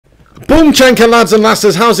Boom chanka, lads and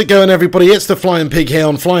lasses, how's it going everybody? It's the Flying Pig here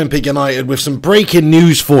on Flying Pig United with some breaking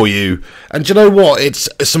news for you. And do you know what? It's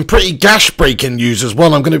some pretty gash breaking news as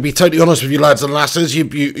well. I'm going to be totally honest with you, lads and lasses.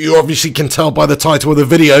 You obviously can tell by the title of the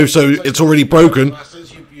video, so it's already broken.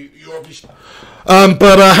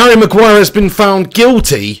 But Harry Maguire has been found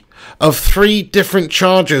guilty of 3 different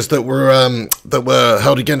charges that were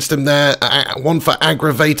held against him there. One for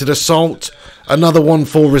aggravated assault, another one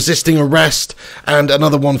for resisting arrest, and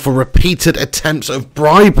another one for repeated attempts of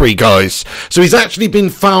bribery, guys. So he's actually been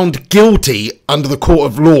found guilty under the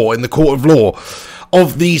court of law, in the court of law,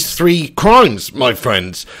 of these 3 crimes, my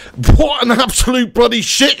friends. What an absolute bloody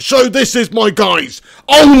shit show this is, my guys.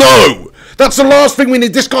 Oh no! That's the last thing we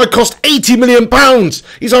need. This guy cost £80 million.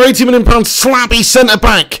 He's our £80 million slabby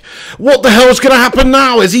centre-back. What the hell's going to happen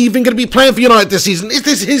now? Is he even going to be playing for United this season? Is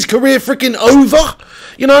this his career freaking over?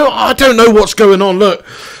 You know, I don't know what's going on. Look,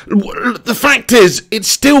 the fact is, it's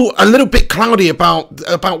still a little bit cloudy about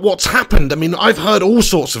what's happened. I mean, I've heard all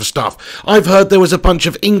sorts of stuff. I've heard there was a bunch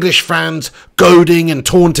of English fans goading and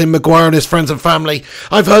taunting Maguire and his friends and family.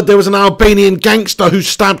 I've heard there was an Albanian gangster who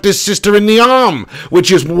stabbed his sister in the arm,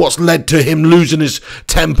 which is what's led to him losing his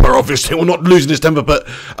temper, obviously. Well, not losing his temper, but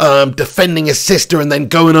defending his sister and then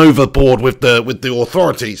going overboard with the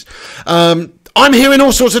authorities. I'm hearing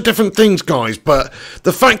all sorts of different things, guys, but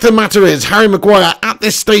the fact of the matter is, Harry Maguire, at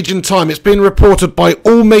this stage in time, it's been reported by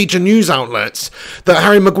all major news outlets that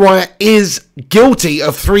Harry Maguire is guilty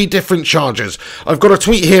of 3 different charges. I've got a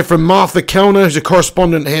tweet here from Martha Kellner, who's a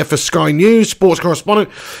correspondent here for Sky News, sports correspondent.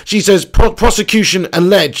 She says, prosecution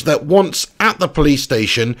alleged that once at the police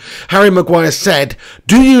station, Harry Maguire said,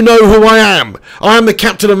 "Do you know who I am? I am the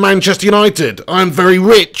captain of Manchester United. I am very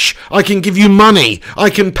rich. I can give you money. I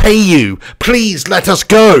can pay you. Please let us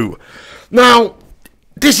go." Now,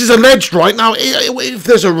 this is alleged, right? Now, if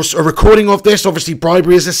there's a recording of this, obviously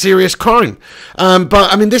bribery is a serious crime.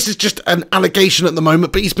 But, I mean, this is just an allegation at the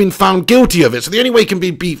moment, but he's been found guilty of it. So the only way he can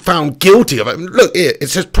be found guilty of it, look here,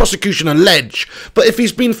 it says prosecution allege, but if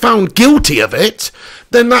he's been found guilty of it,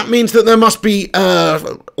 then that means that there must be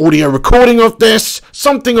audio recording of this,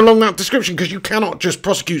 something along that description, because you cannot just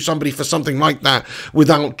prosecute somebody for something like that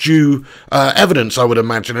without due evidence, I would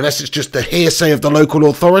imagine, unless it's just the hearsay of the local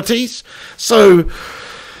authorities. So,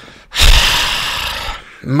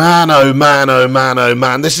 man, oh man, oh man, oh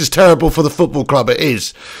man, this is terrible for the football club. It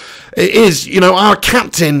is. It is. You know, our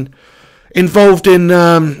captain involved in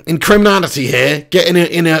criminality here, getting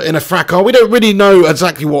in a fracas. We don't really know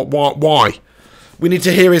exactly why. We need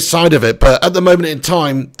to hear his side of it, but at the moment in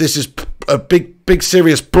time, this is a big,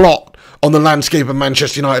 serious blot on the landscape of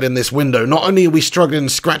Manchester United in this window. Not only are we struggling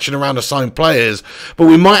and scratching around to sign players, but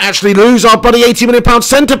we might actually lose our bloody £80 million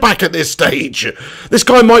centre-back at this stage. This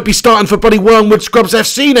guy might be starting for bloody Wormwood Scrubs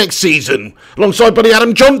FC next season, alongside bloody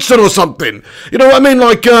Adam Johnson or something. You know what I mean?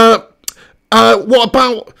 Like, what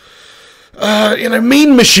about, you know,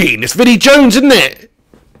 Mean Machine? It's Vinnie Jones, isn't it?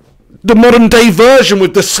 The modern day version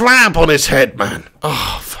with the slab on his head, man.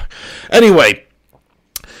 Oh, fuck. Anyway,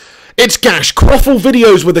 it's gash. Quaffle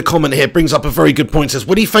Videos with a comment here brings up a very good point. Says,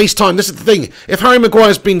 would he face time? This is the thing. If Harry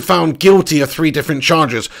Maguire's been found guilty of 3 different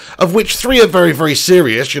charges, of which 3 are very, very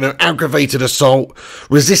serious, you know, aggravated assault,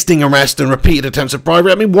 resisting arrest, and repeated attempts of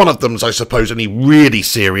bribery. I mean, one of them's, I suppose, only really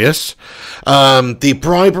serious. The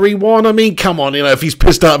bribery one, I mean, come on, you know, if he's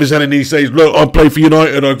pissed out of his head and he says, look, I play for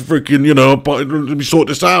United, I freaking, you know, let me sort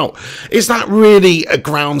this out. Is that really a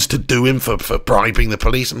grounds to do him for bribing the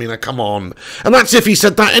police? I mean, come on. And that's if he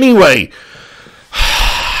said that anyway.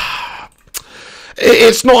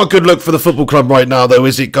 It's not a good look for the football club right now, though,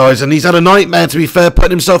 is it, guys? And he's had a nightmare, to be fair,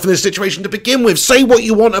 putting himself in this situation to begin with. Say what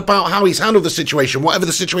you want about how he's handled the situation, whatever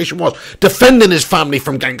the situation was, defending his family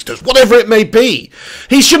from gangsters, whatever it may be.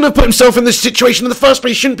 He shouldn't have put himself in this situation in the first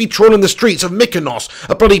place. He shouldn't be trawling the streets of Mykonos,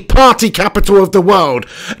 a bloody party capital of the world,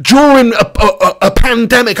 during a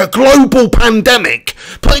pandemic, a global pandemic,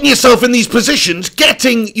 putting yourself in these positions,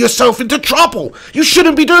 getting yourself into trouble. You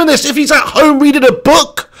shouldn't be doing this. If he's at home reading a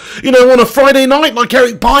book, you know, on a Friday night like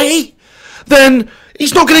Eric Bailly, then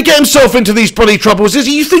he's not going to get himself into these bloody troubles, is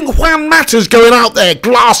he? You think Juan Mata's going out there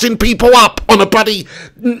glassing people up on a bloody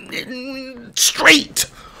street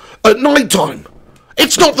at night time?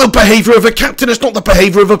 It's not the behaviour of a captain. It's not the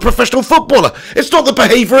behaviour of a professional footballer. It's not the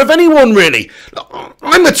behaviour of anyone, really.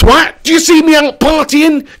 I'm a twat. Do you see me out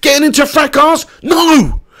partying, getting into fracas?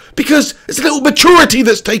 No. Because it's a little maturity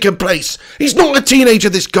that's taken place. He's not a teenager,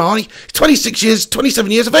 this guy. He's 26 years,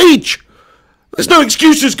 27 years of age. There's no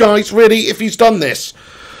excuses, guys, really, if he's done this.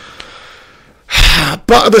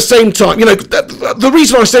 But at the same time, you know, the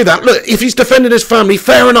reason I say that, look, if he's defending his family,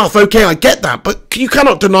 fair enough, okay, I get that, but you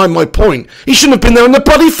cannot deny my point. He shouldn't have been there in the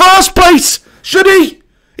bloody first place, should he?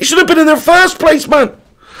 He should have been in the first place, man.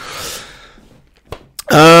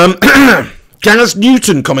 Gaz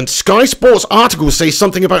Newton comments, Sky Sports articles say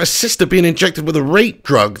something about his sister being injected with a rape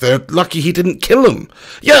drug. They're lucky he didn't kill him.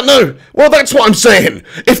 Yeah, no. Well, that's what I'm saying.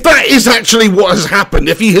 If that is actually what has happened,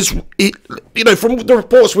 if he has, you know, from the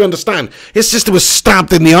reports we understand, his sister was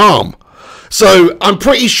stabbed in the arm. So I'm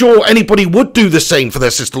pretty sure anybody would do the same for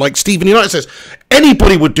their sister. Like Stephen United says,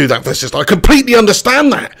 anybody would do that for their sister. I completely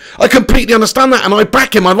understand that. And I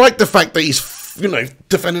back him. I like the fact that he's, you know,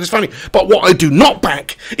 defending his family. But what I do not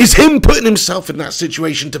back is him putting himself in that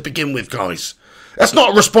situation to begin with, guys. That's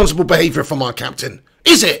not a responsible behaviour from our captain,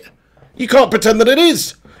 is it? You can't pretend that it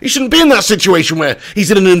is. He shouldn't be in that situation where he's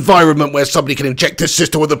in an environment where somebody can inject his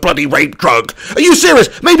sister with a bloody rape drug. Are you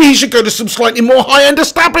serious? Maybe he should go to some slightly more high-end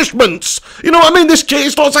establishments. You know what I mean? This kid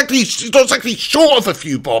is not exactly short of a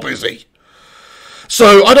few bob, is he?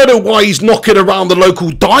 So, I don't know why he's knocking around the local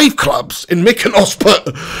dive clubs in Mykonos, but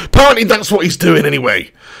apparently that's what he's doing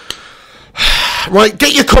anyway. Right,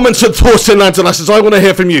 get your comments and thoughts in, lads and lasses. I want to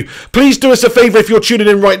hear from you. Please do us a favour if you're tuning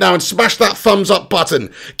in right now and smash that thumbs up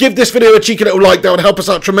button. Give this video a cheeky little like. That would help us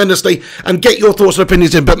out tremendously. And get your thoughts and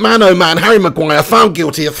opinions in. But man, oh man, Harry Maguire found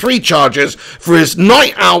guilty of 3 charges for his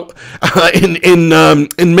night out in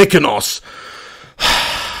Mykonos.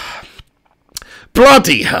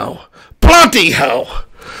 Bloody hell. Bloody hell.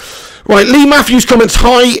 Right, Lee Matthews comments,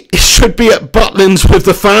 hi, it should be at Butlins with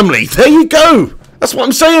the family. There you go. That's what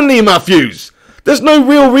I'm saying, Lee Matthews. There's no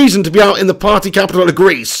real reason to be out in the party capital of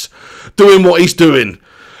Greece doing what he's doing.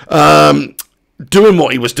 Doing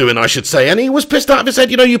what he was doing, I should say. And he was pissed out of his head.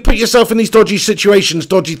 You know, you put yourself in these dodgy situations,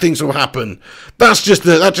 dodgy things will happen. That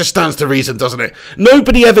just stands to reason, doesn't it?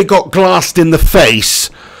 Nobody ever got glassed in the face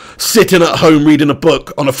sitting at home reading a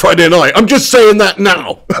book on a Friday night. I'm just saying that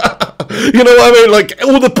now. You know what I mean? Like,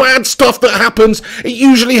 all the bad stuff that happens, it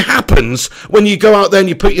usually happens when you go out there and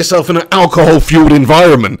you put yourself in an alcohol-fueled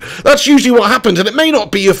environment. That's usually what happens, and it may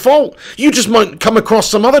not be your fault. You just might come across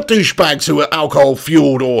some other douchebags who are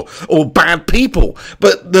alcohol-fueled or bad people.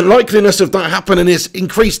 But the likeliness of that happening is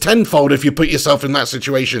increased tenfold if you put yourself in that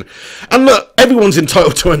situation. And look, everyone's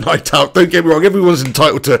entitled to a night out. Don't get me wrong. Everyone's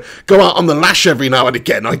entitled to go out on the lash every now and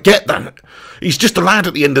again. I get that. He's just a lad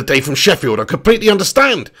at the end of the day from Sheffield. I completely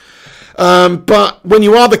understand. But when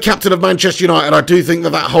you are the captain of Manchester United, I do think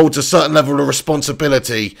that holds a certain level of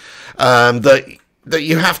responsibility that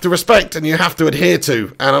you have to respect and you have to adhere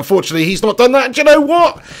to. And unfortunately, he's not done that. And do you know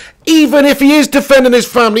what? Even if he is defending his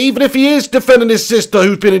family, even if he is defending his sister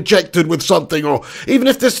who's been injected with something, or even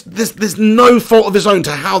if there's no fault of his own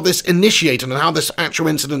to how this initiated and how this actual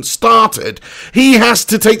incident started, he has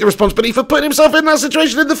to take the responsibility for putting himself in that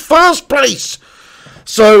situation in the first place.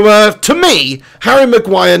 So, to me, Harry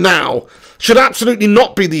Maguire now should absolutely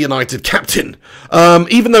not be the United captain.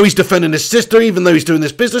 Even though he's defending his sister, even though he's doing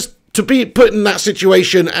this business, to be put in that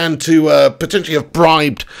situation and to potentially have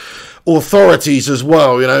bribed authorities as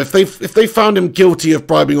well. You know, if they found him guilty of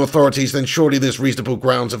bribing authorities, then surely there's reasonable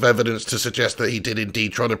grounds of evidence to suggest that he did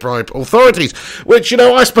indeed try to bribe authorities. Which, you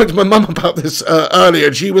know, I spoke to my mum about this earlier,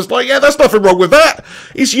 and she was like, yeah, there's nothing wrong with that.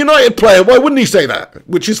 He's a United player. Why wouldn't he say that?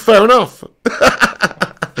 Which is fair enough.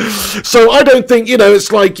 So I don't think, you know,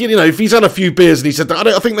 it's like, you know, if he's had a few beers and he said that,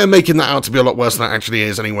 I think they're making that out to be a lot worse than that actually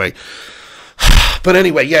is anyway. But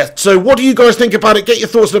anyway, yeah, so what do you guys think about it? Get your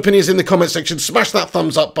thoughts and opinions in the comment section. Smash that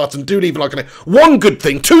thumbs up button. Do leave a like on it. One good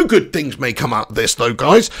thing, 2 good things may come out of this, though,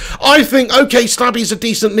 guys. I think, okay, Slabby's a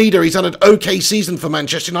decent leader. He's had an okay season for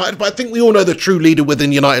Manchester United, but I think we all know the true leader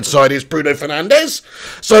within United side is Bruno Fernandes.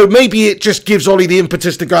 So maybe it just gives Ollie the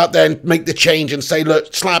impetus to go out there and make the change and say,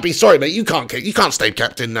 look, Slabby, sorry, mate, you can't stay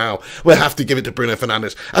captain now. We'll have to give it to Bruno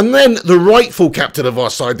Fernandes. And then the rightful captain of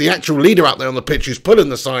our side, the actual leader out there on the pitch who's pulling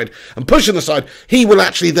the side and pushing the side, he will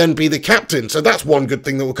actually then be the captain. So that's one good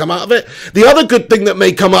thing that will come out of it. The other good thing that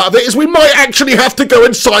may come out of it is we might actually have to go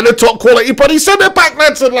and sign a top quality bloody centre back,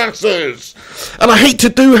 lads and lasses. And I hate to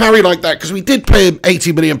do Harry like that because we did pay him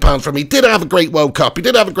 £80 million for him. He did have a great World Cup. He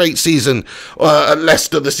did have a great season at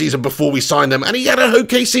Leicester the season before we signed him, and he had an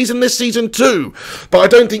okay season this season too. But I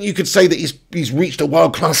don't think you could say that he's reached a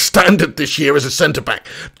world-class standard this year as a centre back.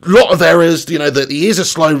 A lot of errors, you know, that he is a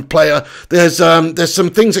slow player. There's some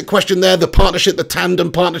things that question there. The partnership, the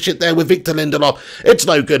tandem partnership there with Victor Lindelof, it's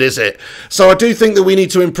no good, is it? So I do think that we need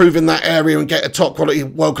to improve in that area and get a top quality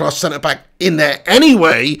world-class centre-back in there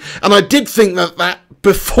anyway. And I did think that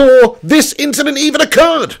before this incident even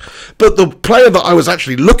occurred. But the player that I was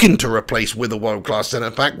actually looking to replace with a world-class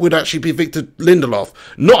centre-back would actually be Victor Lindelof,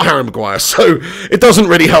 not Harry Maguire. So it doesn't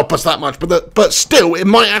really help us that much. But still, it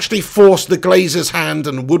might actually force the Glazers' hand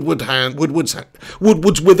and Woodward's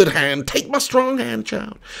withered hand, take my strong hand,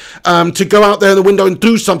 child, to go out there in the window and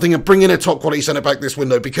do something and bring in a top-quality centre-back this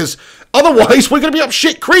window, because otherwise we're going to be up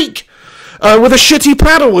shit creek. With a shitty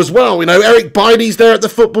paddle as well. You know, Eric Bailey's there at the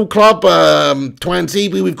football club.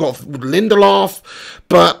 Twanzebe, we've got Lindelof.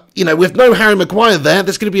 But, you know, with no Harry Maguire there,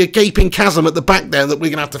 there's going to be a gaping chasm at the back there that we're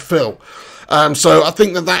going to have to fill. So I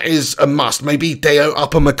think that is a must. Maybe Deo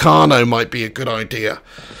Upamecano might be a good idea.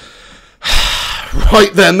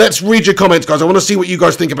 Right then, let's read your comments, guys. I want to see what you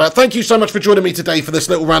guys think about it. Thank you so much for joining me today for this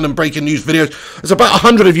little random breaking news video. There's about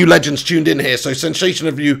 100 of you legends tuned in here, so sensation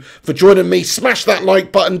of you for joining me. Smash that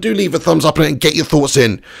like button, do leave a thumbs up on it and get your thoughts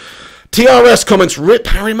in. TRS comments, rip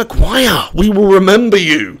Harry Maguire, we will remember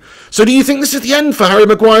you. So do you think this is the end for Harry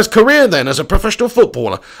Maguire's career then as a professional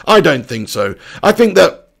footballer? I don't think so. I think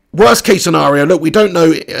that worst case scenario, look, we don't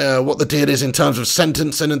know what the deal is in terms of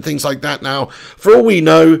sentencing and things like that now. For all we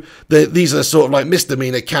know, these are sort of like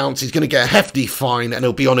misdemeanor counts. He's going to get a hefty fine and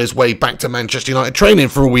he'll be on his way back to Manchester United training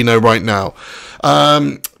for all we know right now.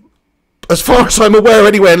 As far as I'm aware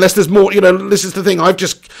anyway, unless there's more, you know, this is the thing,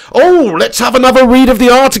 let's have another read of the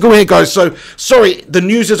article here, guys. So, sorry, the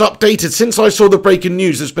news is updated. Since I saw the breaking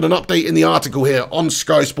news, there's been an update in the article here on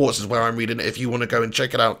Sky Sports is where I'm reading it, if you want to go and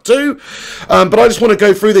check it out too. But I just want to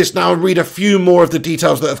go through this now and read a few more of the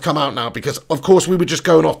details that have come out now, because, of course, we were just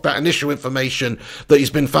going off that initial information that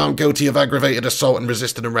he's been found guilty of aggravated assault and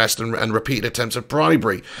resisting arrest and repeated attempts of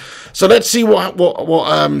bribery. So let's see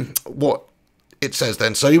what it says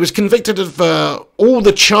then. So he was convicted of all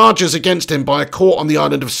the charges against him by a court on the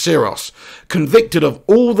island of Syros. Convicted of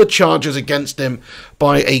all the charges against him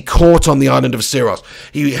by a court on the island of Syros.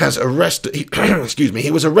 He has arrested,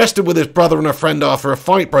 he was arrested with his brother and a friend after a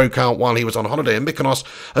fight broke out while he was on holiday in Mykonos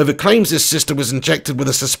over claims his sister was injected with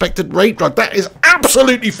a suspected rape drug. That is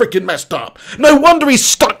absolutely freaking messed up. No wonder he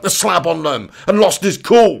stuck the slab on them and lost his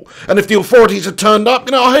cool. And if the authorities had turned up,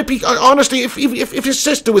 you know, I hope honestly, if his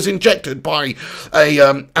sister was injected by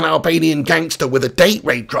an Albanian gangster with a date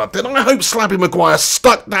rape drug, then I hope Slabby Maguire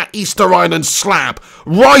stuck that Easter Island slab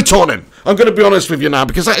right on him. I'm going to be honest with you now,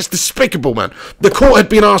 because that is despicable, man. The court had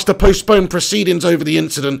been asked to postpone proceedings over the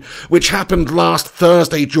incident, which happened last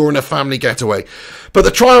Thursday during a family getaway. But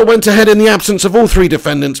the trial went ahead in the absence of all three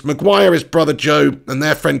defendants, Maguire, his brother Joe, and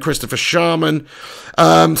their friend Christopher Sharman.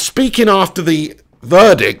 Speaking after the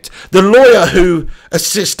verdict, the lawyer who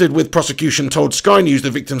assisted with prosecution told Sky News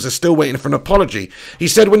the victims are still waiting for an apology. He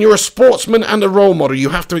said, when you're a sportsman and a role model, you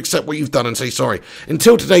have to accept what you've done and say sorry.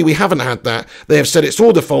 Until today, we haven't had that. They have said it's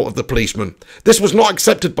all the fault of the policeman. This was not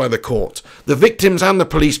accepted by the court. The victims and the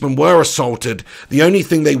policeman were assaulted. The only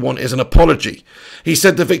thing they want is an apology. He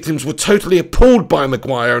said the victims were totally appalled by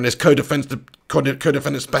Maguire and his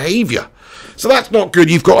co-defendant's behaviour. So that's not good.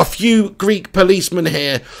 You've got a few Greek policemen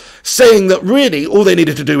here saying that really all they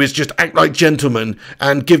needed to do is just act like gentlemen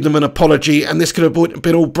and give them an apology, and this could have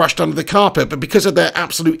been all brushed under the carpet. But because of their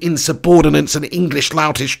absolute insubordinance and English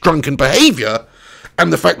loutish drunken behaviour,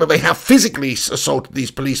 and the fact that they have physically assaulted these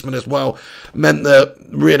policemen as well, meant that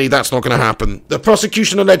really that's not going to happen. The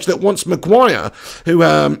prosecution alleged that once Maguire, who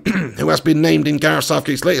has been named in Gareth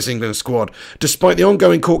Southgate's latest England squad, despite the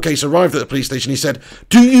ongoing court case, arrived at the police station, he said,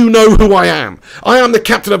 "Do you know who I am? I am the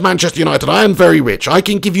captain of Manchester United. I am very rich. I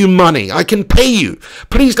can give you money. I can pay you.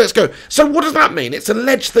 Please, let's go." So what does that mean? It's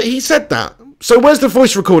alleged that he said that. So where's the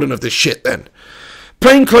voice recording of this shit then?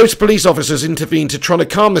 Plainclothes police officers intervened to try to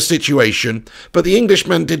calm the situation, but the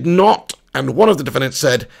Englishman did not, and one of the defendants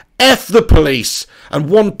said, "F the police," and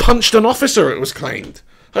one punched an officer, it was claimed.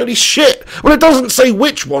 Holy shit. Well, it doesn't say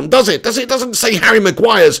which one, does it? It doesn't say Harry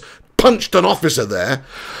Maguire's punched an officer there.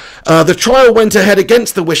 The trial went ahead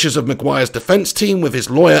against the wishes of Maguire's defence team, with his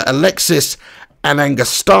lawyer Alexis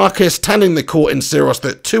Anangastakis telling the court in Syros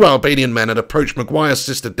that two Albanian men had approached Maguire's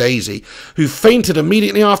sister Daisy, who fainted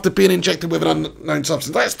immediately after being injected with an unknown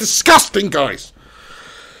substance. That's disgusting, guys.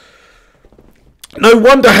 No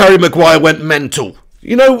wonder Harry Maguire went mental.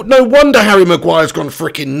 You know, no wonder Harry Maguire's gone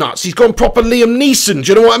freaking nuts. He's gone proper Liam Neeson.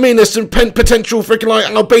 Do you know what I mean? There's some potential freaking like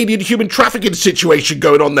Albanian human trafficking situation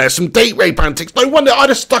going on there. Some date rape antics. No wonder I'd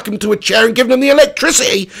have stuck him to a chair and given him the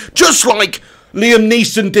electricity, just like Liam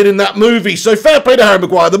Neeson did in that movie. So fair play to Harry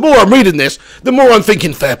Maguire. The more I'm reading this, the more I'm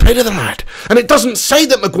thinking fair play to the lad. And it doesn't say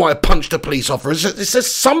that Maguire punched a police officer. It says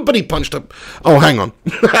somebody punched a... Oh, hang on.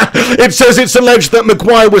 It says it's alleged that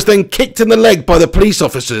Maguire was then kicked in the leg by the police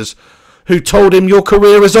officers who told him your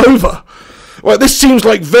career is over. Well, this seems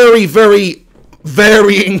like very, very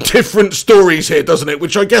varying different stories here, doesn't it?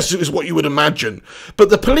 Which I guess is what you would imagine. But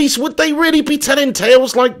the police, would they really be telling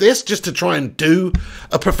tales like this just to try and do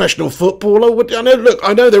a professional footballer?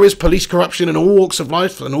 I know there is police corruption in all walks of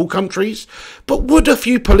life in all countries, but would a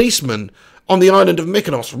few policemen on the island of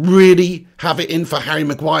Mykonos really have it in for Harry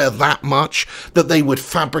Maguire that much that they would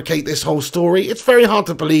fabricate this whole story? It's very hard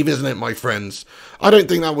to believe, isn't it, my friends? I don't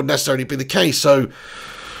think that would necessarily be the case. So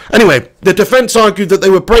anyway, the defence argued that they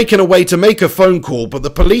were breaking away to make a phone call, but the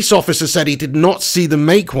police officer said he did not see them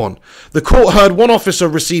make one. The court heard one officer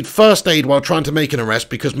received first aid while trying to make an arrest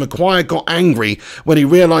because Maguire got angry when he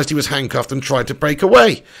realised he was handcuffed and tried to break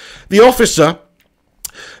away. The officer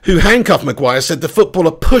who handcuffed Maguire said the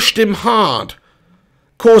footballer pushed him hard,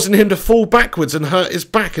 causing him to fall backwards and hurt his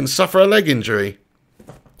back and suffer a leg injury.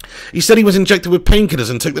 He said he was injected with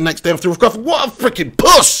painkillers and took the next day off to recover. What a freaking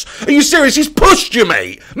puss! Are you serious? He's pushed you,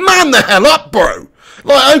 mate! Man the hell up, bro!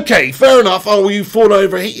 Like, okay, fair enough. Oh, you fall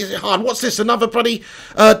over, hit you hard. What's this? Another bloody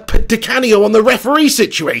Decanio on the referee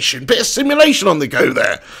situation. Bit of simulation on the go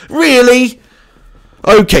there. Really?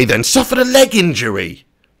 Okay then, suffered a leg injury.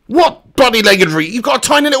 What bloody leg injury? You've got a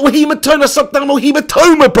tiny little hematoma, subdermal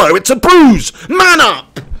hematoma, bro. It's a bruise. Man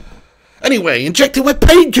up! Anyway, injected with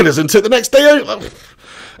painkillers and took the next day over.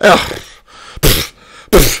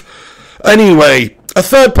 Anyway, a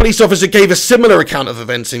third police officer gave a similar account of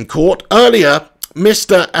events in court. Earlier,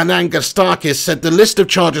 Mr. Anangastakis said the list of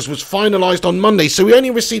charges was finalised on Monday, so we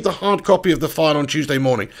only received the hard copy of the file on Tuesday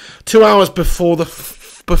morning, 2 hours before the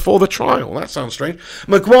trial. That sounds strange.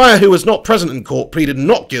 Maguire, who was not present in court, pleaded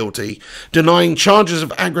not guilty, denying charges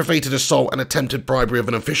of aggravated assault and attempted bribery of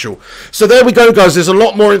an official. So there we go, guys. There's a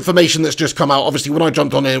lot more information that's just come out. Obviously, when I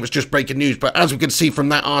jumped on here, it was just breaking news, but as we can see from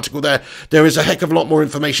that article there is a heck of a lot more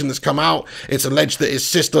information that's come out. It's alleged that his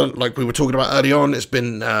sister, like we were talking about early on, has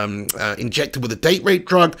been injected with a date rape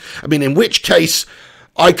drug. I mean, in which case,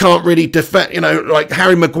 I can't really defend, like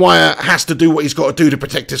Harry Maguire has to do what he's got to do to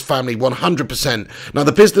protect his family, 100%. Now,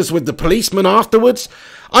 the business with the policeman afterwards,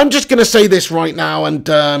 I'm just going to say this right now, and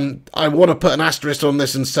I want to put an asterisk on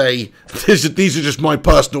this and say these are just my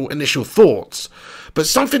personal initial thoughts. But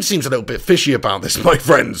something seems a little bit fishy about this, my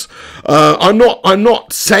friends. I'm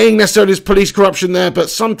not saying necessarily there's police corruption there, but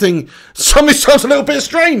something sounds a little bit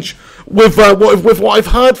strange with what I've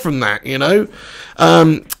heard from that,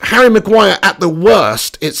 Harry Maguire, at the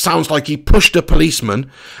worst, it sounds like he pushed a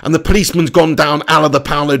policeman, and the policeman's gone down a la the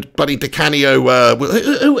Paolo bloody Decanio.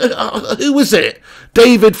 Who was it?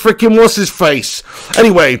 David frickin' what's his face?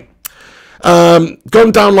 Anyway,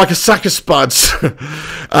 gone down like a sack of spuds,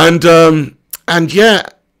 and yeah,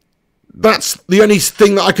 that's the only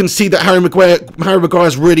thing that I can see that Harry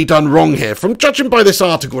Maguire's really done wrong here. From judging by this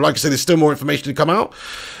article, like I said, there's still more information to come out.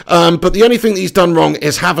 But the only thing that he's done wrong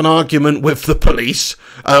is have an argument with the police,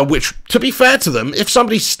 which, to be fair to them, if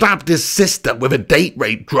somebody stabbed his sister with a date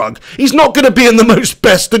rape drug, he's not going to be in the most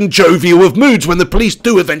best and jovial of moods when the police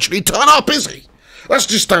do eventually turn up, is he? That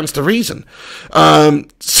just stands to reason.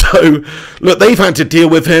 So, look, they've had to deal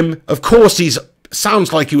with him. Of course,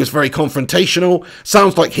 sounds like he was very confrontational.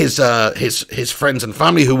 Sounds like his friends and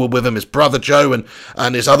family who were with him, his brother Joe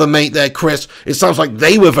and his other mate there, Chris, it sounds like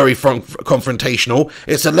they were very confrontational.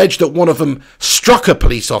 It's alleged that one of them struck a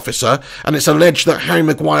police officer, and it's alleged that Harry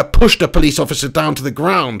Maguire pushed a police officer down to the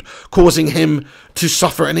ground, causing him to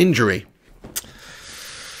suffer an injury.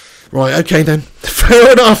 Right, okay then.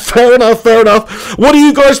 Fair enough. What do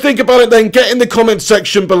you guys think about it then? Get in the comment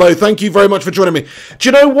section below. Thank you very much for joining me. Do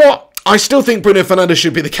you know what? I still think Bruno Fernandes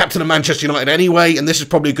should be the captain of Manchester United anyway, and this is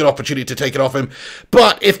probably a good opportunity to take it off him.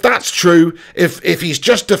 But if that's true, if he's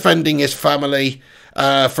just defending his family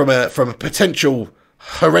from a potential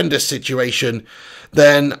horrendous situation,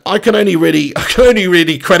 then I can only really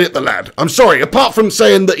credit the lad. I'm sorry, apart from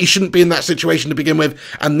saying that he shouldn't be in that situation to begin with,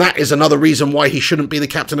 and that is another reason why he shouldn't be the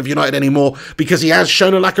captain of United anymore, because he has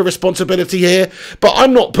shown a lack of responsibility here. But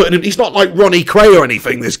I'm not putting him, he's not like Ronnie Cray or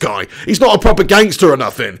anything, this guy. He's not a proper gangster or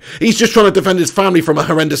nothing. He's just trying to defend his family from a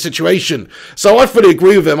horrendous situation. So I fully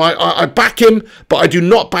agree with him. I back him, but I do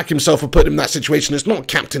not back himself for putting him in that situation. It's not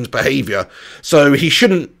captain's behaviour. So he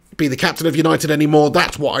shouldn't be the captain of United anymore.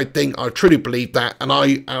 That's what I think. I truly believe that, and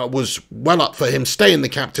I was well up for him staying the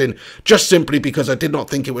captain, just simply because I did not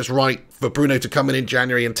think it was right for Bruno to come in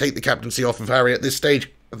January and take the captaincy off of Harry at this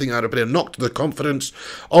stage. I think that would have been a knock to the confidence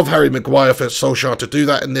of Harry Maguire for Solskjaer to do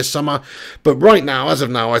that in this summer. But right now, as of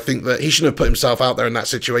now, I think that he shouldn't have put himself out there in that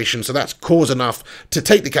situation. So that's cause enough to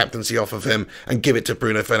take the captaincy off of him and give it to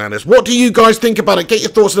Bruno Fernandes. What do you guys think about it? Get your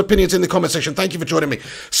thoughts and opinions in the comment section. Thank you for joining me.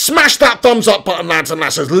 Smash that thumbs up button, lads and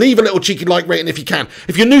lasses. Leave a little cheeky like rating if you can.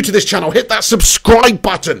 If you're new to this channel, hit that subscribe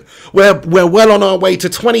button. We're well on our way to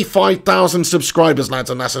 25,000 subscribers, lads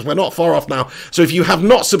and lasses. We're not far off now. So if you have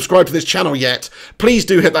not subscribed to this channel yet, please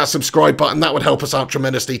do hit that subscribe button. That would help us out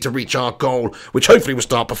tremendously to reach our goal, which hopefully will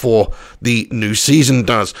start before the new season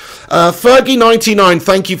does. Fergie99,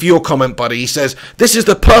 thank you for your comment, buddy. He says, this is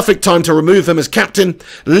the perfect time to remove him as captain.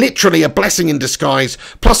 Literally a blessing in disguise.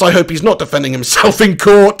 Plus, I hope he's not defending himself in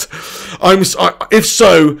court. If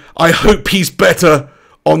so, I hope he's better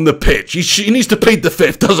on the pitch. He needs to plead the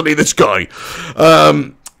fifth, doesn't he, this guy?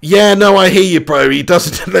 Yeah, no, I hear you, bro. He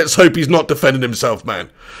doesn't. Let's hope he's not defending himself, man.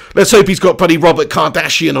 Let's hope he's got buddy Robert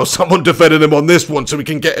Kardashian or someone defending him on this one so we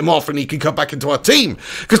can get him off and he can come back into our team.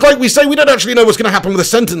 Because like we say, we don't actually know what's going to happen with the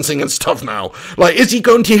sentencing and stuff now. Like, is he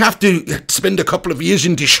going to have to spend a couple of years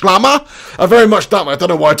in die Schlammer? I very much doubt it. I don't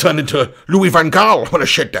know why I turned into Louis van Gaal when I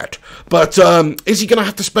said that. But is he going to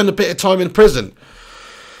have to spend a bit of time in prison?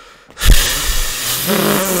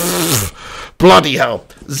 Bloody hell.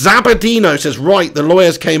 Zabadino says, right, the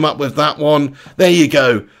lawyers came up with that one. There you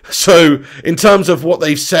go. So, in terms of what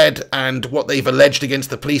they've said and what they've alleged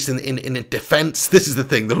against the police in defence, this is the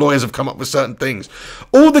thing. The lawyers have come up with certain things.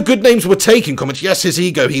 All the good names were taken, comments. Yes, his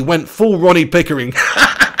ego. He went full Ronnie Pickering.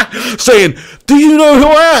 Saying, do you know who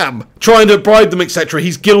I am? Trying to bribe them, etc.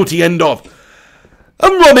 He's guilty, end of.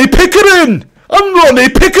 I'm Ronnie Pickering! I'm Ronnie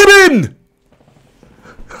Pickering!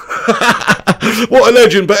 What a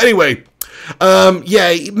legend. But anyway...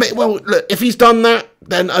 yeah, well, look, if he's done that,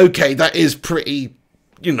 then okay, that is pretty,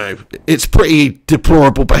 you know, it's pretty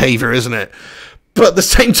deplorable behaviour, isn't it? But at the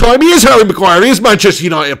same time, he is Harry Maguire, he is Manchester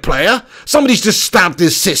United player. Somebody's just stabbed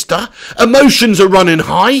his sister. Emotions are running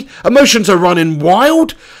high. Emotions are running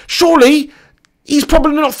wild. Surely, he's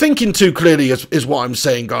probably not thinking too clearly, is what I'm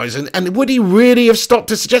saying, guys. And would he really have stopped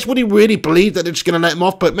to suggest, would he really believe that they're just going to let him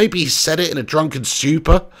off? But maybe he said it in a drunken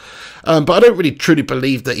stupor. But I don't really truly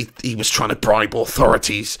believe that he was trying to bribe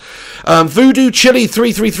authorities. Voodoo Chili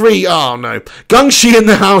 333. Oh no. Gungshi in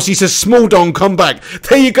the house. He says, Smalldong, come back.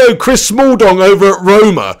 There you go. Chris Smalldong over at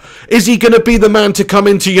Roma. Is he going to be the man to come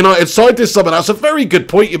into United side this summer? That's a very good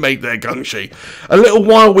point you make there, Gungshi. A little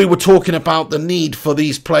while we were talking about the need for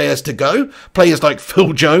these players to go. Players like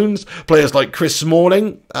Phil Jones. Players like Chris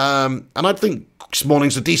Smalling. And I think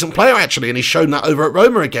Smalling's a decent player, actually, and he's shown that over at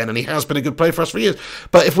Roma again, and he has been a good player for us for years.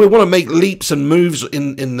 But if we want to make leaps and moves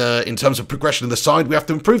in terms of progression of the side, we have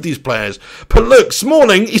to improve these players. But look,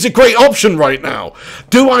 Smalling, he's a great option right now.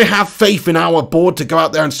 Do I have faith in our board to go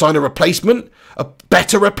out there and sign a replacement? A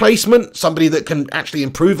better replacement? Somebody that can actually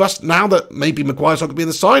improve us now that maybe Maguire's not going to be in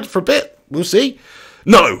the side for a bit? We'll see.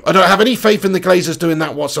 No, I don't have any faith in the Glazers doing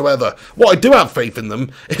that whatsoever. What I do have faith in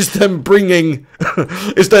them is them bringing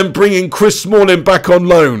Chris Smalling back on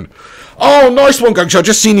loan. Oh, nice one, Gungcho. I've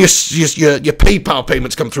just seen your PayPal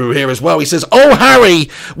payments come through here as well. He says, oh, Harry,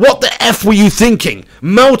 what the F were you thinking?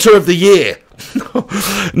 Melter of the year.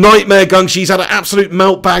 Nightmare, Gungshi. He's had an absolute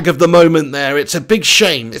melt bag of the moment there. It's a big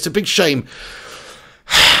shame. It's a big shame.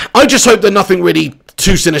 I just hope that nothing really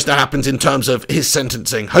too sinister happens in terms of his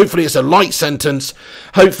sentencing. Hopefully it's a light sentence.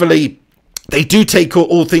 Hopefully they do take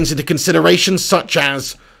all things into consideration, such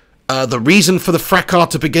as the reason for the fracas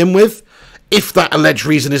to begin with, if that alleged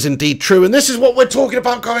reason is indeed true. And this is what we're talking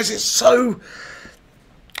about, guys.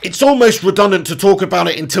 It's almost redundant to talk about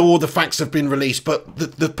it until all the facts have been released. But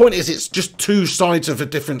the point is, it's just two sides of a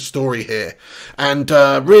different story here. And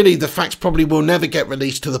really, the facts probably will never get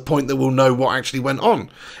released to the point that we'll know what actually went on.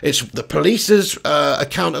 It's the police's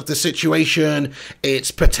account of the situation. It's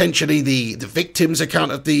potentially the victim's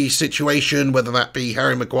account of the situation, whether that be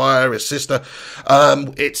Harry Maguire, his sister.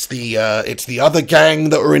 It's the other gang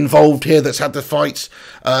that were involved here that's had the fights.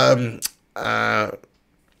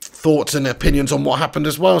 Thoughts and opinions on what happened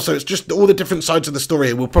as well. So it's just all the different sides of the story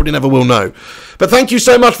here. We'll probably never will know. But thank you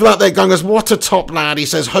so much for that there, Gungers. What a top lad. He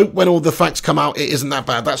says, hope when all the facts come out, it isn't that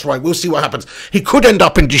bad. That's right. We'll see what happens. He could end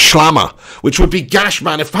up in die Schlammer, which would be gash,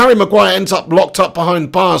 man. If Harry Maguire ends up locked up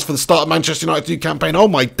behind bars for the start of Manchester United's new campaign, oh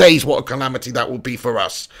my days, what a calamity that will be for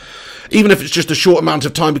us. Even if it's just a short amount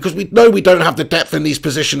of time, because we know we don't have the depth in these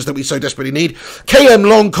positions that we so desperately need. KM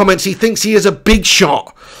Long comments, he thinks he is a big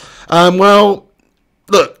shot. Well,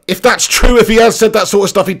 look, look, if that's true, if he has said that sort of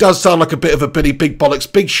stuff, he does sound like a bit of a big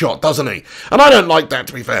bollocks, big shot, doesn't he? And I don't like that,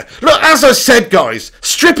 to be fair. Look, as I said, guys,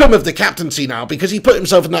 strip him of the captaincy now, because he put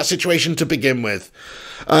himself in that situation to begin with.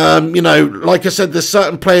 You know, like I said, there's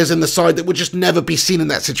certain players in the side that would just never be seen in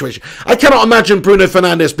that situation. I cannot imagine Bruno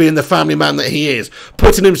Fernandes being the family man that he is,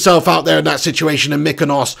 putting himself out there in that situation in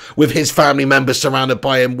Mykonos with his family members surrounded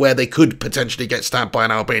by him where they could potentially get stabbed by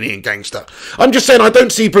an Albanian gangster. I'm just saying, I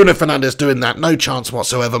don't see Bruno Fernandes doing that. No chance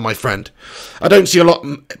whatsoever, my friend. I don't see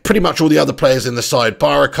pretty much all the other players in the side,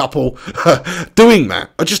 bar a couple, doing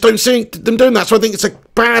that. I just don't see them doing that. So I think it's a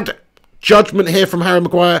bad judgment here from Harry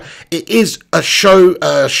Maguire. It is a showing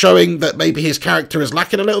that maybe his character is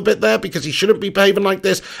lacking a little bit there, because he shouldn't be behaving like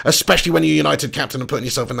this, especially when you're United captain and putting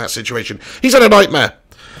yourself in that situation. He's had a nightmare.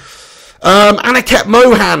 Aniket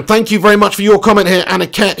Mohan, thank you very much for your comment here,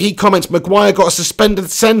 Aniket. He comments, Maguire got a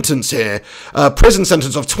suspended sentence here, prison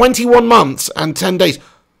sentence of 21 months and 10 days.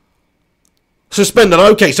 Suspended,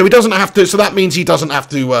 okay, so he doesn't have to, so that means he doesn't have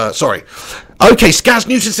to, sorry. Okay, Skaz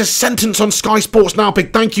News is a sentence on Sky Sports Now,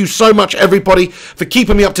 Big. Thank you so much, everybody, for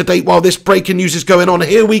keeping me up to date while this breaking news is going on.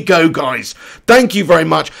 Here we go, guys. Thank you very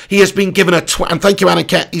much. He has been given and thank you,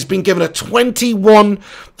 Aniket, he's been given a 21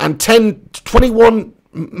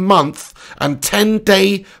 month and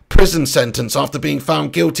 10-day prison sentence after being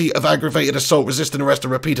found guilty of aggravated assault, resisting arrest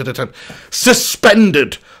and repeated attempt.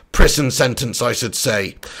 Suspended prison sentence, I should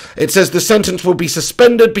say. It says the sentence will be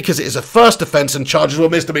suspended because it is a first offence and charges were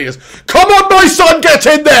misdemeanors. Come on, my son, get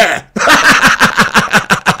in there!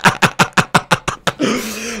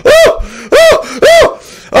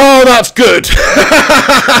 Oh, that's good.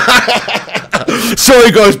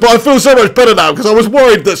 Sorry, guys, but I feel so much better now, because I was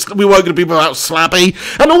worried that we weren't going to be about Slabby.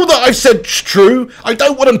 And all that I've said is true. I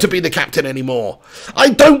don't want him to be the captain anymore.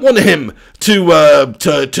 I don't want him to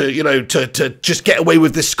just get away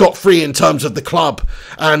with this scot-free in terms of the club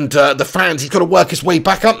and the fans. He's got to work his way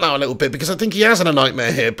back up now a little bit, because I think he has had a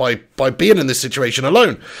nightmare here by being in this situation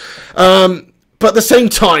alone. But at the same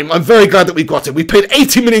time, I'm very glad that we got him. We paid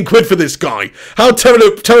 80 million quid for this guy. How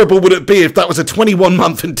terrible would it be if that was a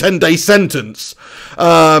 21-month and 10-day sentence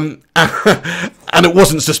and it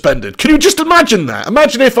wasn't suspended? Can you just imagine that?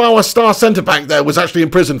 Imagine if our star centre-back there was actually in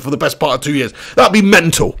prison for the best part of 2 years. That'd be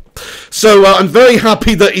mental. So I'm very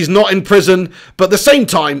happy that he's not in prison. But at the same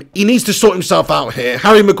time, he needs to sort himself out here.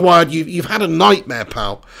 Harry Maguire, you've had a nightmare,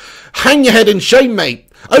 pal. Hang your head in shame, mate.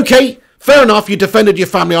 Okay. Fair enough, you defended your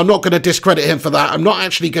family. I'm not going to discredit him for that. I'm not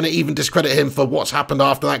actually going to even discredit him for what's happened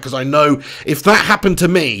after that, because I know if that happened to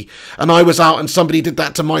me and I was out and somebody did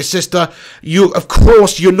that to my sister, of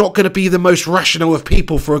course, you're not going to be the most rational of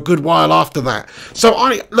people for a good while after that. So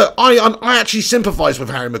I actually sympathise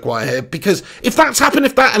with Harry Maguire here, because if that's happened,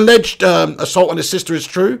 if that alleged assault on his sister is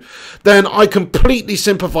true, then I completely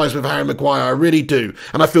sympathise with Harry Maguire. I really do.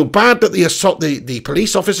 And I feel bad that the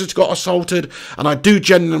police officers got assaulted, and I do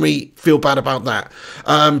genuinely feel bad about that.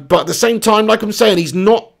 But at the same time, like I'm saying, he's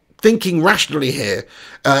not thinking rationally here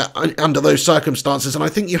under those circumstances, and I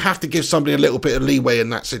think you have to give somebody a little bit of leeway in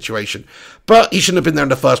that situation. But he shouldn't have been there in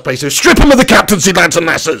the first place, so strip him of the captaincy, lads and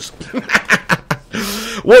lasses.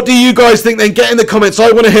 What do you guys think then? Get in the comments.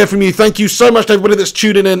 I want to hear from you. Thank you so much to everybody that's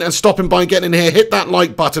tuning in and stopping by and getting in here. Hit that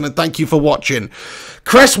like button, and thank you for watching.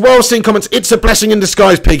 Cress Wellsing comments, it's a blessing in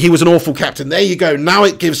disguise, Pig. He was an awful captain. There you go. Now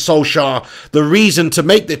it gives Solskjaer the reason to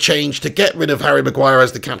make the change, to get rid of Harry Maguire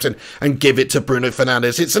as the captain and give it to Bruno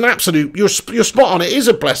Fernandes. It's an absolute, you're spot on. It is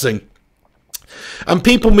a blessing. And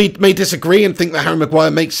people may disagree and think that Harry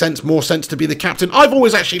Maguire makes more sense to be the captain. I've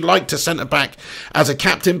always actually liked a centre-back as a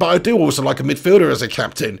captain, but I do also like a midfielder as a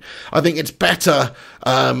captain. I think it's better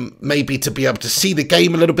maybe to be able to see the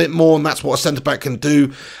game a little bit more, and that's what a centre-back can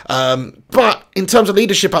do. But in terms of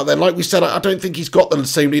leadership out there, like we said, I don't think he's got the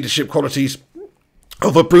same leadership qualities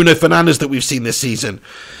of a Bruno Fernandes that we've seen this season.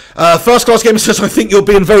 First Class Gamer says, I think you're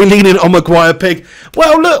being very lenient on Maguire, Pig.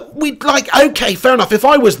 Well, look, okay, fair enough. If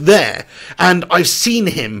I was there and I've seen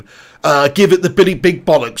him give it the big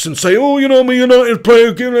bollocks and say, oh, you know, I'm a United player,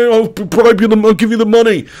 I'll bribe you, I'll give you the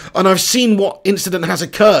money, and I've seen what incident has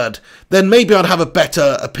occurred, then maybe I'd have a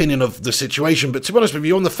better opinion of the situation. But to be honest with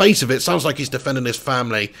you, on the face of it, sounds like he's defending his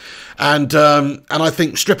family, and I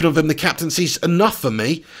think stripping of him the captaincy's enough for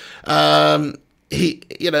me.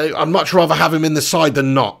 I'd much rather have him in the side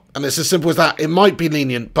than not. And it's as simple as that. It might be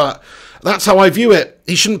lenient, but that's how I view it.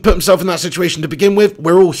 He shouldn't put himself in that situation to begin with.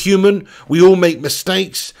 We're all human. We all make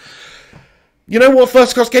mistakes. You know what,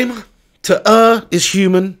 First Class Gamer? To err is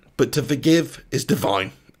human, but to forgive is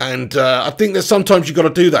divine. And I think that sometimes you've got to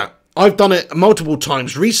do that. I've done it multiple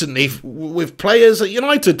times recently with players at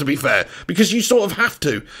United, to be fair, because you sort of have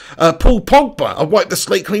to. Paul Pogba, I wiped the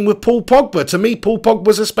slate clean with Paul Pogba. To me, Paul Pogba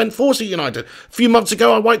was a spent force at United. A few months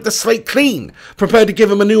ago, I wiped the slate clean, prepared to give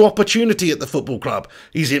him a new opportunity at the football club.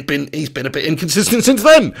 He's been a bit inconsistent since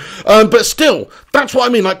then. But still, that's what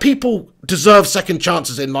I mean. Like, people deserve second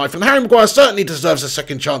chances in life, and Harry Maguire certainly deserves a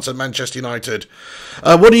second chance at Manchester United.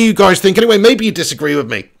 What do you guys think? Anyway, maybe you disagree with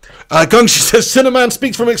me. Gungshi says, Cinnamon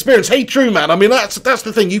speaks from experience. Hey, true, man. I mean, that's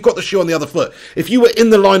the thing. You've got the shoe on the other foot. If you were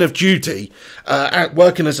in the line of duty,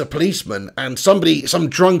 working as a policeman, and some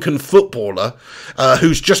drunken footballer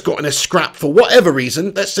who's just got in a scrap for whatever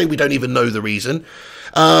reason, let's say we don't even know the reason,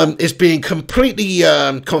 is being completely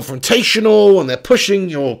confrontational, and they're pushing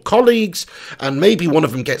your colleagues, and maybe one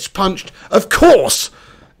of them gets punched, of course,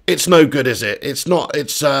 it's no good, is it? It's not.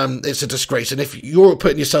 It's a disgrace. And if you're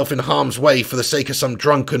putting yourself in harm's way for the sake of some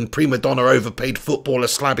drunken prima donna overpaid footballer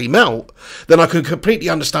slabby melt, then I can completely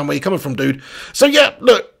understand where you're coming from, dude. So yeah,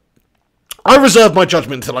 look, I reserve my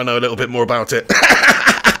judgment until I know a little bit more about it.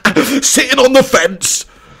 Sitting on the fence.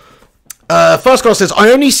 First class says, I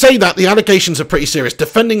only say that the allegations are pretty serious.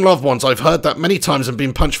 Defending loved ones, I've heard that many times and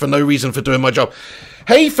been punched for no reason for doing my job.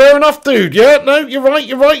 Hey, fair enough, dude. Yeah, no, you're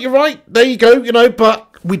right. There you go, but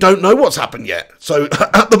we don't know what's happened yet. So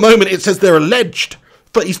at the moment, it says they're alleged,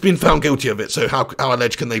 but he's been found guilty of it. So how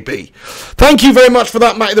alleged can they be? Thank you very much for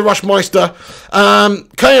that, Matty the Rushmeister.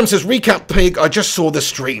 KM says, recap pig, I just saw the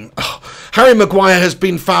stream. Harry Maguire has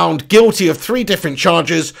been found guilty of 3 different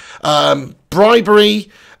charges.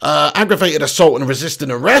 Bribery, aggravated assault and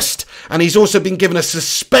resisting arrest, and he's also been given a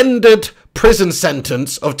suspended prison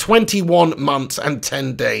sentence of 21 months and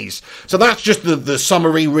 10 days. So that's just the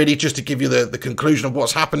summary, really, just to give you the conclusion of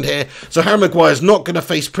what's happened here. So Harry Maguire's not going to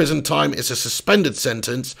face prison time. It's a suspended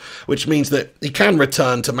sentence, which means that he can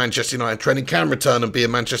return to Manchester United training, can return and be a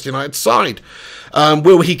Manchester United side.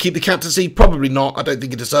 Will he keep the captaincy? Probably not. I don't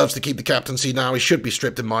think he deserves to keep the captaincy now. He should be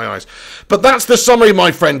stripped in my eyes. But that's the summary,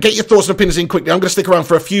 my friend. Get your thoughts and opinions in quickly. I'm going to stick around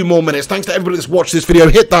for a few more minutes. Thanks to everybody that's watched this video.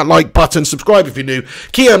 Hit that like button. Subscribe if you're new.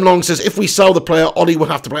 Kiam Long says, if we sell the player, Ollie will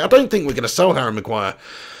have to play. I don't think we're going to sell Harry Maguire.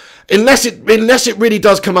 Unless it really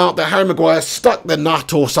does come out that Harry Maguire stuck the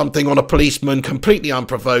nut or something on a policeman completely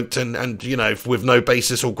unprovoked and with no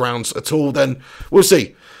basis or grounds at all, then we'll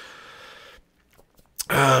see.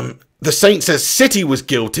 The Saint says City was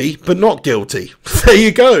guilty, but not guilty. There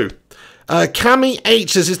you go. Cammy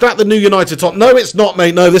H says, is that the new United top? No, it's not,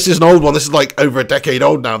 mate. No, this is an old one. This is like over a decade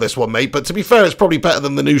old now, this one, mate. But to be fair, it's probably better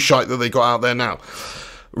than the new shite that they got out there now.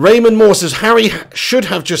 Raymond Moore says, Harry should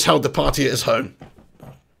have just held the party at his home.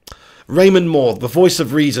 Raymond Moore, the voice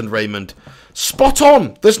of reason, Raymond. Spot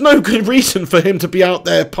on. There's no good reason for him to be out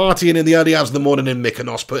there partying in the early hours of the morning in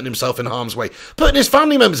Mykonos, putting himself in harm's way, putting his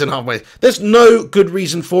family members in harm's way. There's no good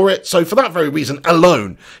reason for it. So for that very reason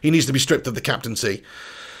alone, he needs to be stripped of the captaincy.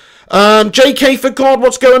 JK for God,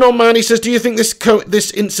 what's going on, man? He says, do you think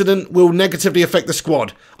this incident will negatively affect the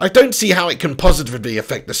squad? I don't see how it can positively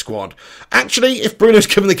affect the squad. Actually, if Bruno's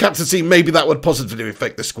given the captaincy, maybe that would positively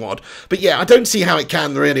affect the squad. But yeah, I don't see how it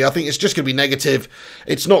can, really. I think it's just going to be negative.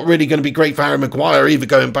 It's not really going to be great for Harry Maguire either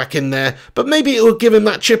going back in there. But maybe it will give him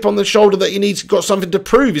that chip on the shoulder that he needs, got something to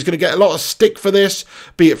prove. He's going to get a lot of stick for this,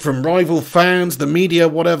 be it from rival fans, the media,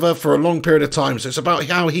 whatever, for a long period of time. So it's about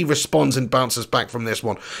how he responds and bounces back from this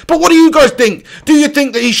one. But what do you guys think? Do you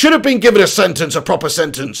think that he should have been given a sentence, a proper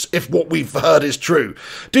sentence, if what we've heard is true?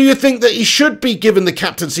 Do you think that he should be given the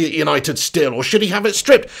captaincy at United still, or should he have it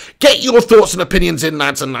stripped? Get your thoughts and opinions in,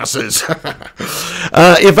 lads and lasses.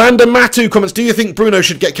 Evander Matu comments, do you think Bruno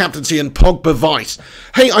should get captaincy and Pogba vice?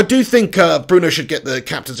 Hey, I do think Bruno should get the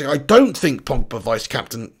captaincy. I don't think Pogba vice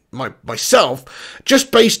captain myself,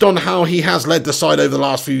 just based on how he has led the side over the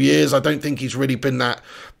last few years. I don't think he's really been that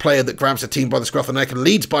player that grabs the team by the scruff of the neck and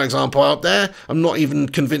leads by example out there. I'm not even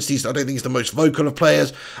convinced I don't think he's the most vocal of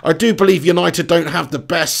players. I do believe United don't have the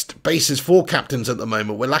best basis for captains at the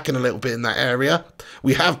moment. We're lacking a little bit in that area.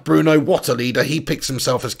 We have Bruno, what a leader. He picks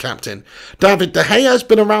himself as captain. David De Gea has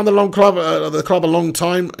been around the club a long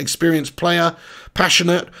time, experienced player,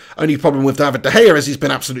 passionate. Only problem with David De Gea is he's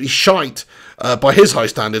been absolutely shite by his high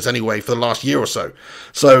standards anyway for the last year or so.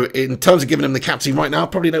 So in terms of giving him the captaincy right now,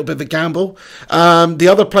 probably a little bit of a gamble. The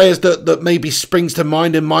other players that maybe springs to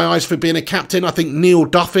mind in my eyes for being a captain, I think Neil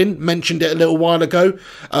Duffin mentioned it a little while ago.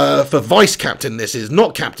 For vice captain, this is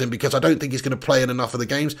not captain because I don't think he's going to play in enough of the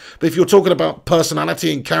games. But if you're talking about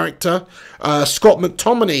personality and character, Scott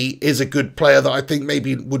McTominay is a good player that I think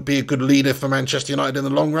maybe would be a good leader for Manchester United in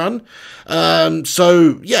the long run.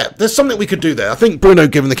 So yeah, there's something we could do there. I think Bruno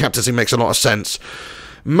giving the captaincy makes a lot of sense.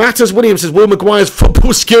 Matters Williams says, will Maguire's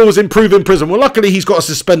football skills improve in prison? Well, luckily he's got a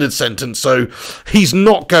suspended sentence, so he's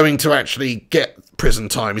not going to actually get prison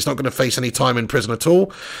time. He's not going to face any time in prison at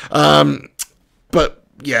all. But,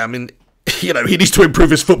 yeah, I mean, you know, he needs to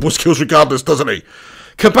improve his football skills regardless, doesn't he?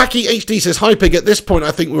 Kabaki HD says, hi Pig, at this point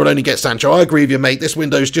I think we will only get Sancho. I agree with you, mate. This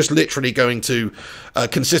window is just literally going to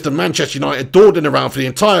consist of Manchester United dawdling around for the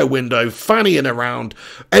entire window, fannying around,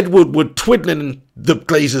 Ed Woodward twiddling the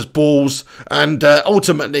Glazers' balls, and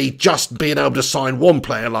ultimately just being able to sign one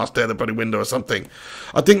player last day of the bloody window or something.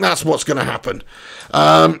 I think that's what's going to happen.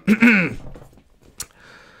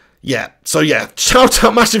 Yeah, so yeah,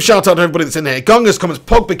 massive shout out to everybody that's in here. Gunga's comments,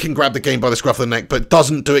 Pogba can grab the game by the scruff of the neck, but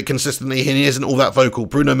doesn't do it consistently, and he isn't all that vocal.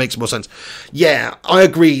 Bruno makes more sense. Yeah, I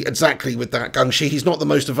agree exactly with that, Gungshi. He's not the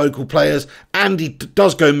most vocal players, and he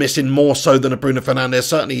does go missing more so than a Bruno Fernandes.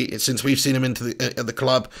 Certainly, since we've seen him at the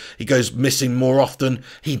club, he goes missing more often.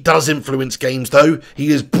 He does influence games, though. He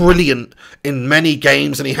is brilliant in many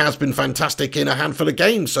games, and he has been fantastic in a handful of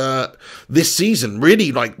games this season.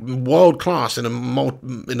 Really, like, world class in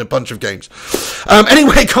a bunch of games.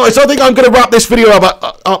 Anyway, guys, I think I'm going to wrap this video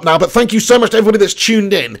up now, but thank you so much to everybody that's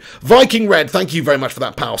tuned in. Viking Red, thank you very much for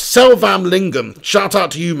that, pal. Selvam Lingam, shout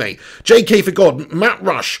out to you, mate. JK for God, Matt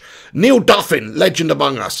Rush, Neil Duffin, legend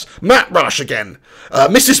among us, Matt Rush again,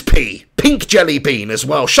 Mrs. P, Pink Jelly Bean as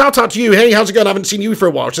well. Shout out to you. Hey, how's it going? I haven't seen you for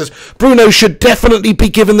a while. It says, Bruno should definitely be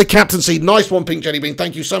given the captaincy. Nice one, Pink Jelly Bean.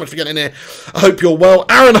 Thank you so much for getting in here. I hope you're well.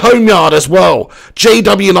 Aaron Homeyard as well.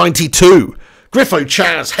 JW92. Griffo,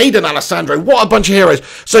 Chaz, Hayden Alessandro, what a bunch of heroes.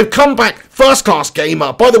 So come back, First Class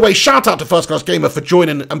Gamer. By the way, shout out to First Class Gamer for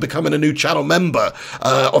joining and becoming a new channel member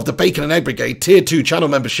of the Bacon and Egg Brigade Tier 2 channel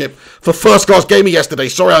membership for First Class Gamer yesterday.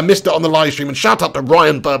 Sorry, I missed it on the live stream. And shout out to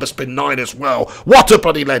Ryan Burberspin9 as well. What a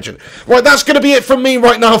bloody legend. Right, that's going to be it from me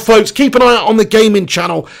right now, folks. Keep an eye out on the gaming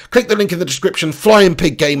channel. Click the link in the description, Flying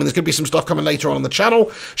Pig Game, and there's going to be some stuff coming later on the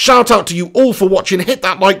channel. Shout out to you all for watching. Hit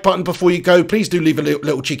that like button before you go. Please do leave a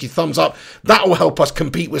little cheeky thumbs up. That will help us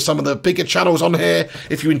compete with some of the bigger channels on here.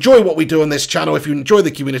 If you enjoy what we do on this channel, if you enjoy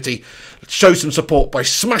the community, show some support by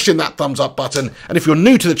smashing that thumbs up button. And if you're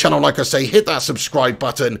new to the channel, like I say, hit that subscribe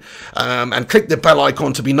button and click the bell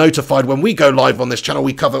icon to be notified when we go live on this channel.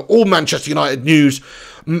 We cover all Manchester United news,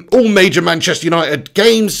 all major Manchester United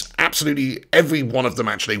games, absolutely every one of them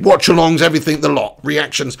actually. Watch-alongs, everything, the lot,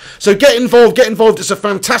 reactions. So get involved, get involved. It's a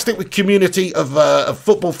fantastic community of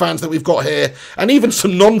football fans that we've got here, and even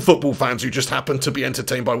some non-football fans who just happen to be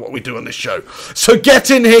entertained by what we do on this show. So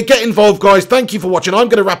get in here, get involved, guys. Thank you for watching. I'm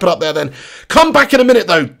going to wrap it up there then. Come back in a minute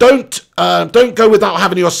though. Don't go without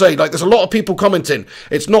having your say. Like, there's a lot of people commenting.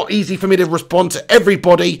 It's not easy for me to respond to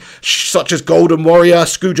everybody, such as Golden Warrior,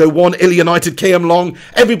 Scujo1, Ill United, KM Long,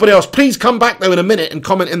 everybody else. Please come back though in a minute and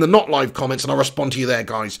comment in the not live comments, and I'll respond to you there,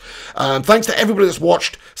 guys. Thanks to everybody that's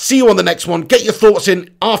watched. See you on the next one. Get your thoughts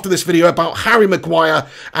in after this video about Harry Maguire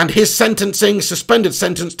and his sentencing, suspended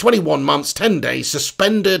sentence, 21 months, 10 days,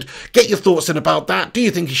 suspended. Get your thoughts in about that. Do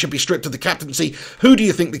you think he should be stripped of the captaincy? Who do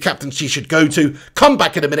you think the captaincy should go to? Come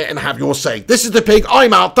back in a minute and have your say. This is the Pig.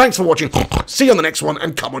 I'm out. Thanks for watching. See you on the next one,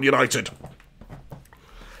 and come on United.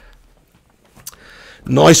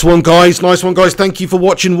 Nice one, guys. Nice one, guys. Thank you for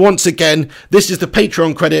watching once again. This is the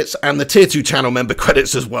Patreon credits and the Tier 2 channel member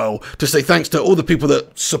credits as well, to say thanks to all the people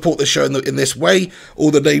that support the show in this way. All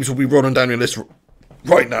the names will be running down your list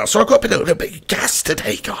right now. So I've got a little bit of gas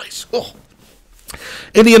today, guys. Oh.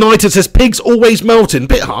 In the United says, Pigs always melting.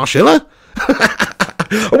 Bit harsh, isn't it?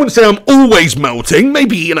 I wouldn't say I'm always melting,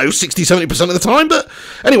 maybe, you know, 60-70% of the time, but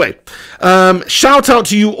anyway, shout out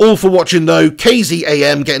to you all for watching though.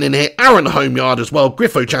 KZAM getting in here, Aaron Homeyard as well,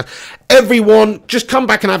 Griffo Chat, everyone, just come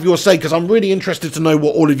back and have your say, because I'm really interested to know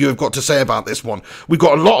what all of you have got to say about this one. We've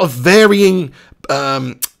got a lot of varying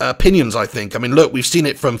opinions, I think. I mean, look, we've seen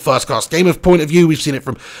it from First Class Gamer's point of view, we've seen it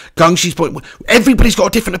from Gungshi's point. Everybody's got a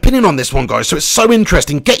different opinion on this one, guys, so it's so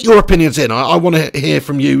interesting. Get your opinions in. I want to hear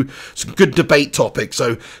from you. It's a good debate topic.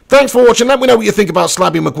 So thanks for watching. Let me know what you think about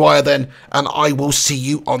Slabby Maguire then, and I will see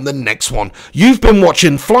you on the next one. You've been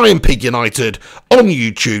watching Flying Pig United on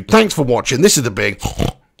YouTube. Thanks for watching. This is the Big.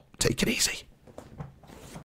 Take it easy.